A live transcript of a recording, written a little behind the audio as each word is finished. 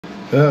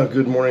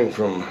Good morning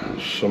from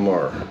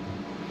Samar.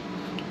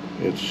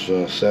 It's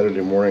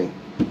Saturday morning,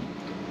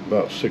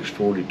 about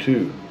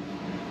 6:42,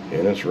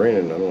 and it's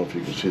raining. I don't know if you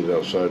can see it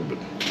outside, but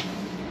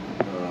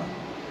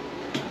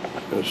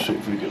let's see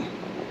if we can.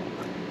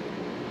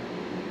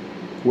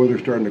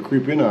 Weather's starting to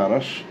creep in on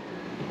us.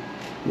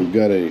 We've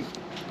got a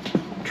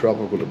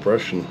tropical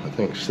depression, I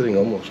think, sitting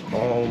almost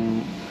right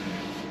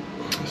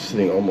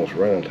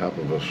on top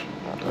of us.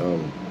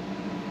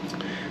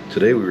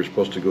 Today we were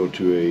supposed to go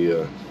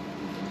to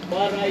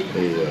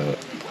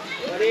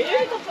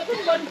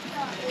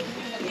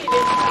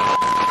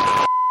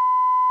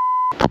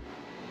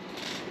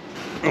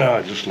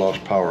I just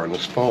lost power on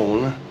this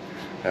phone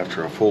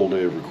after a full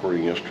day of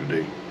recording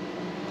yesterday.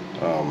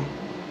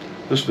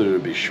 This video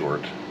would be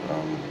short,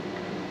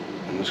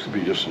 and this could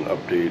be just an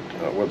update,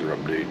 weather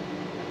update.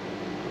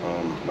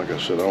 Like I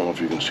said, I don't know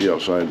if you can see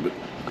outside, but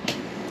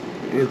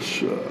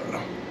it's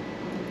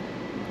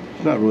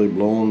not really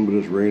blowing, but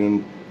it's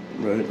raining.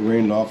 It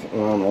rained off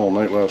and on all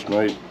night last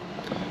night.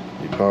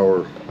 The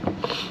power,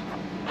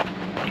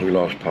 we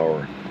lost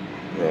power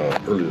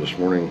early this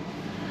morning,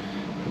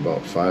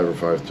 about 5 or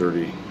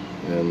 5:30,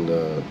 and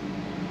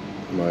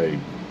my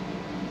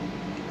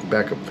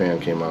backup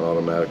fan came on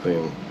automatically,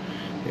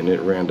 and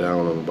it ran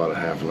down in about a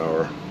half an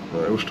hour.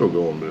 It was still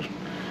going, but it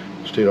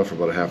stayed off for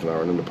about a half an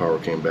hour, and then the power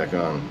came back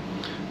on.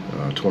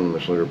 20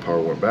 minutes later, power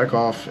went back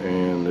off,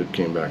 and it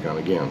came back on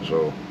again.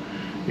 So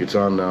it's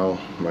on now.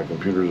 My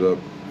computer's up,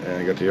 and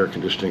I got the air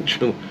conditioning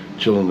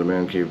chilling the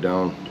man cave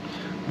down.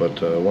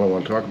 But what I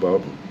want to talk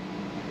about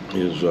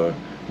is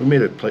we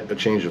made a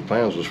change of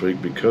plans this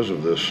week because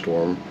of this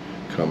storm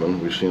coming.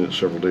 We've seen it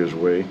several days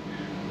away.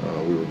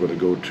 We were going to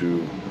go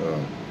to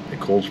a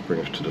Cold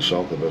Springs to the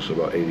south of us,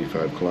 about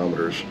 85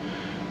 kilometers.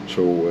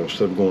 So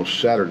instead of going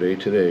Saturday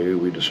today,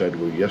 we decided to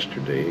go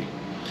yesterday.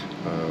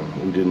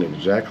 We didn't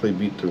exactly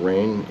beat the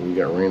rain. We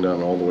got rained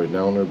on all the way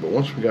down there, but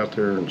once we got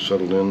there and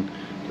settled in,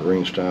 the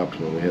rain stopped,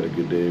 and we had a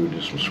good day. We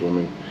did some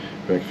swimming,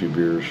 drank a few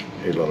beers,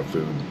 ate a lot of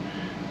food,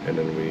 and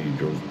then we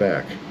drove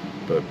back.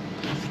 But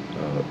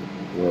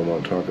what I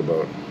want to talk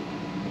about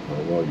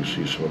while you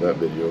see some of that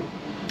video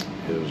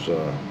is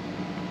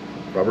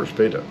Robert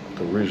Spada.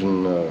 The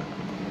reason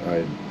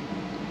I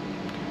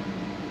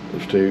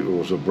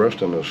was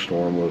abreast on this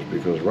storm was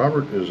because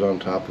Robert is on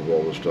top of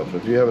all this stuff.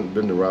 If you haven't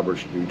been to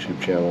Robert's YouTube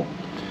channel,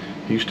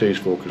 he stays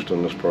focused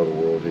on this part of the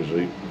world. He's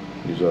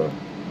a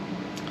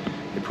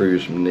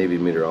previous Navy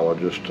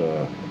meteorologist,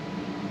 and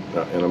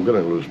I'm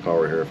going to lose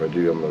power here. If I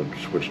do, I'm going to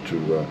switch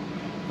to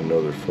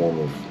another form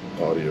of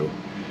audio.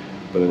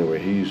 But anyway,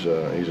 he's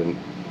an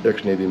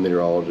ex-Navy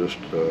meteorologist.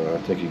 I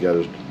think he got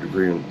his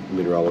degree in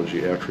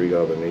meteorology after he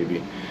got out of the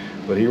Navy.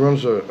 But he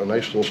runs a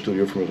nice little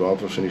studio from his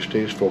office, and he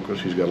stays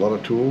focused. He's got a lot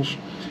of tools.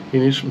 He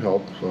needs some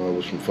help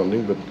with some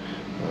funding, but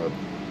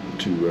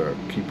to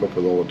keep up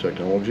with all the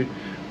technology.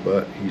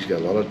 But he's got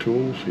a lot of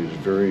tools. He's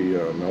very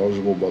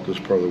knowledgeable about this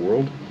part of the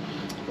world.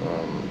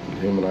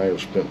 Him and I have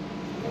spent,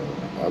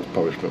 I've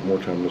probably spent more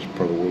time in this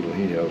part of the world than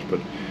he has,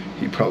 but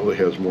he probably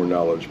has more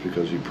knowledge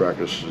because he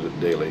practices it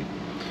daily.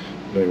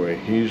 But anyway,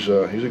 he's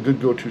a good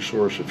go-to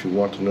source if you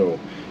want to know.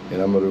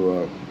 And I'm going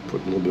to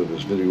put a little bit of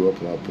this video up,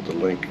 and I'll put the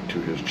link to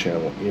his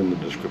channel in the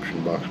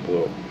description box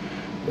below.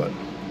 But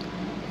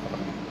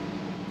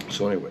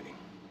so anyway,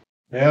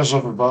 as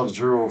of about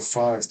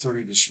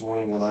 05:30 this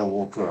morning when I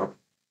woke up,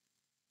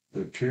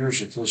 it appears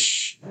that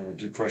this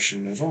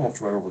depression is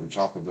almost right over the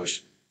top of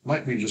us.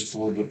 Might be just a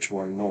little bit to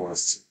our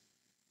north,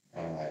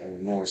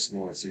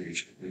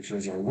 northeast,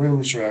 because our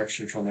winds are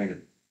actually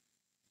coming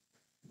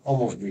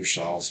almost due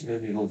south,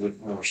 maybe a little bit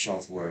more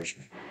southwest,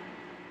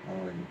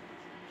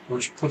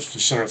 which puts the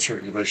center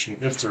circulation,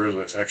 if there is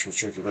an actual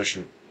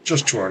circulation,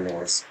 just to our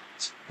north.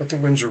 But the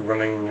winds are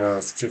running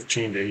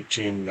 15 to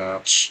 18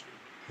 knots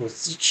with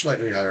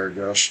slightly higher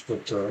gusts,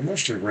 but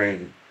mostly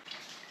rain.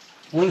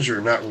 Winds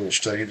are not really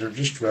steady, they're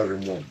just rather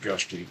more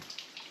gusty.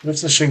 And if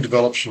this thing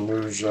develops and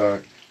moves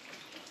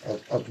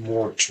up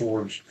more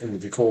towards into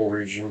the cold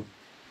region,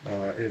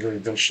 it'll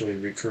eventually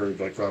recur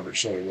like Robert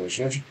said it was.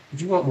 So if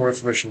you want more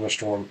information on the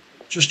storm,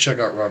 just check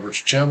out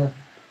Robert's channel.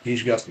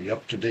 He's got the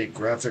up-to-date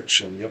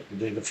graphics and the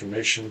up-to-date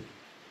information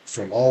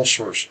from all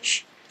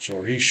sources.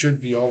 So he should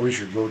be always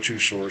your go-to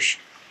source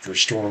for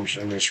storms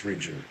in this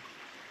region.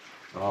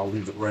 I'll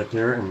leave it right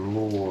there, and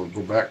we'll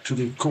go back to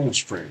the Cold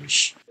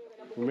Springs.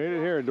 We made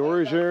it here.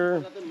 Dory's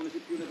here.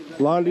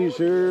 Blondie's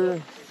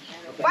here.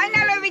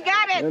 Finally, we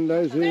got it. And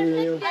I's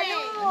here.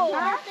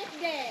 Huh?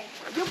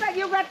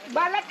 You got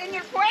ballot in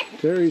your quick?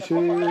 Terry's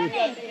here.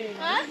 Huh?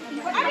 I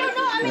don't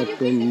know. At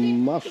the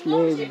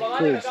Maslog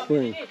Cold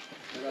Spring.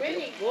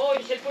 Oh,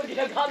 you should put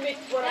your gummies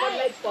for our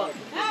light bulb.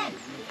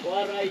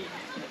 Waray.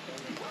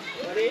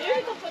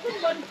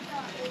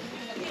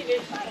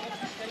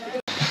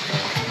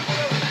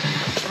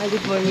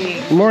 Good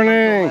morning. Good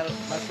morning.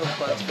 Maslog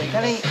Cold Spring.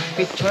 Can I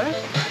picture?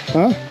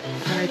 Huh?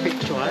 Can I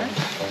picture?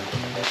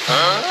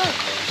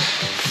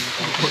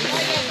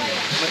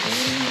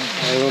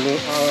 I don't know.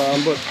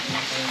 But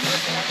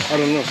I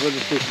don't know.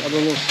 Registration. I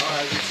don't know.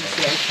 This is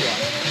the actual.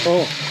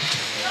 Oh.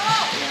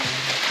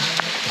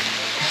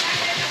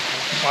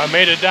 I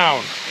made it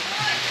down.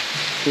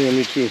 Yeah,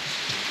 me too.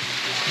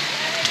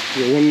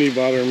 Got one knee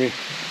bothering me.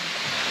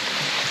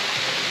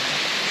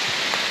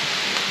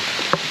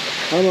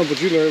 I don't know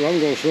about you, Larry, but I'm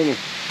going swimming.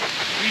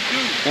 Me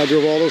too. I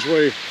drove all this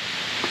way.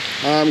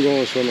 I'm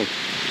going swimming.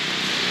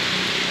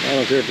 I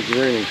don't care if it's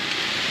raining.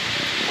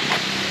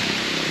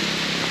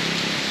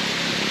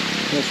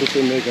 That's what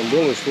they make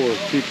umbrellas for,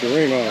 keep the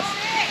rain off.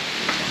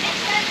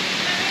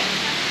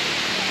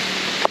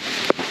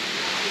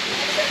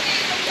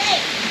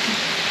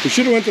 We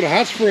should have went to the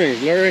hot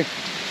springs, Larry.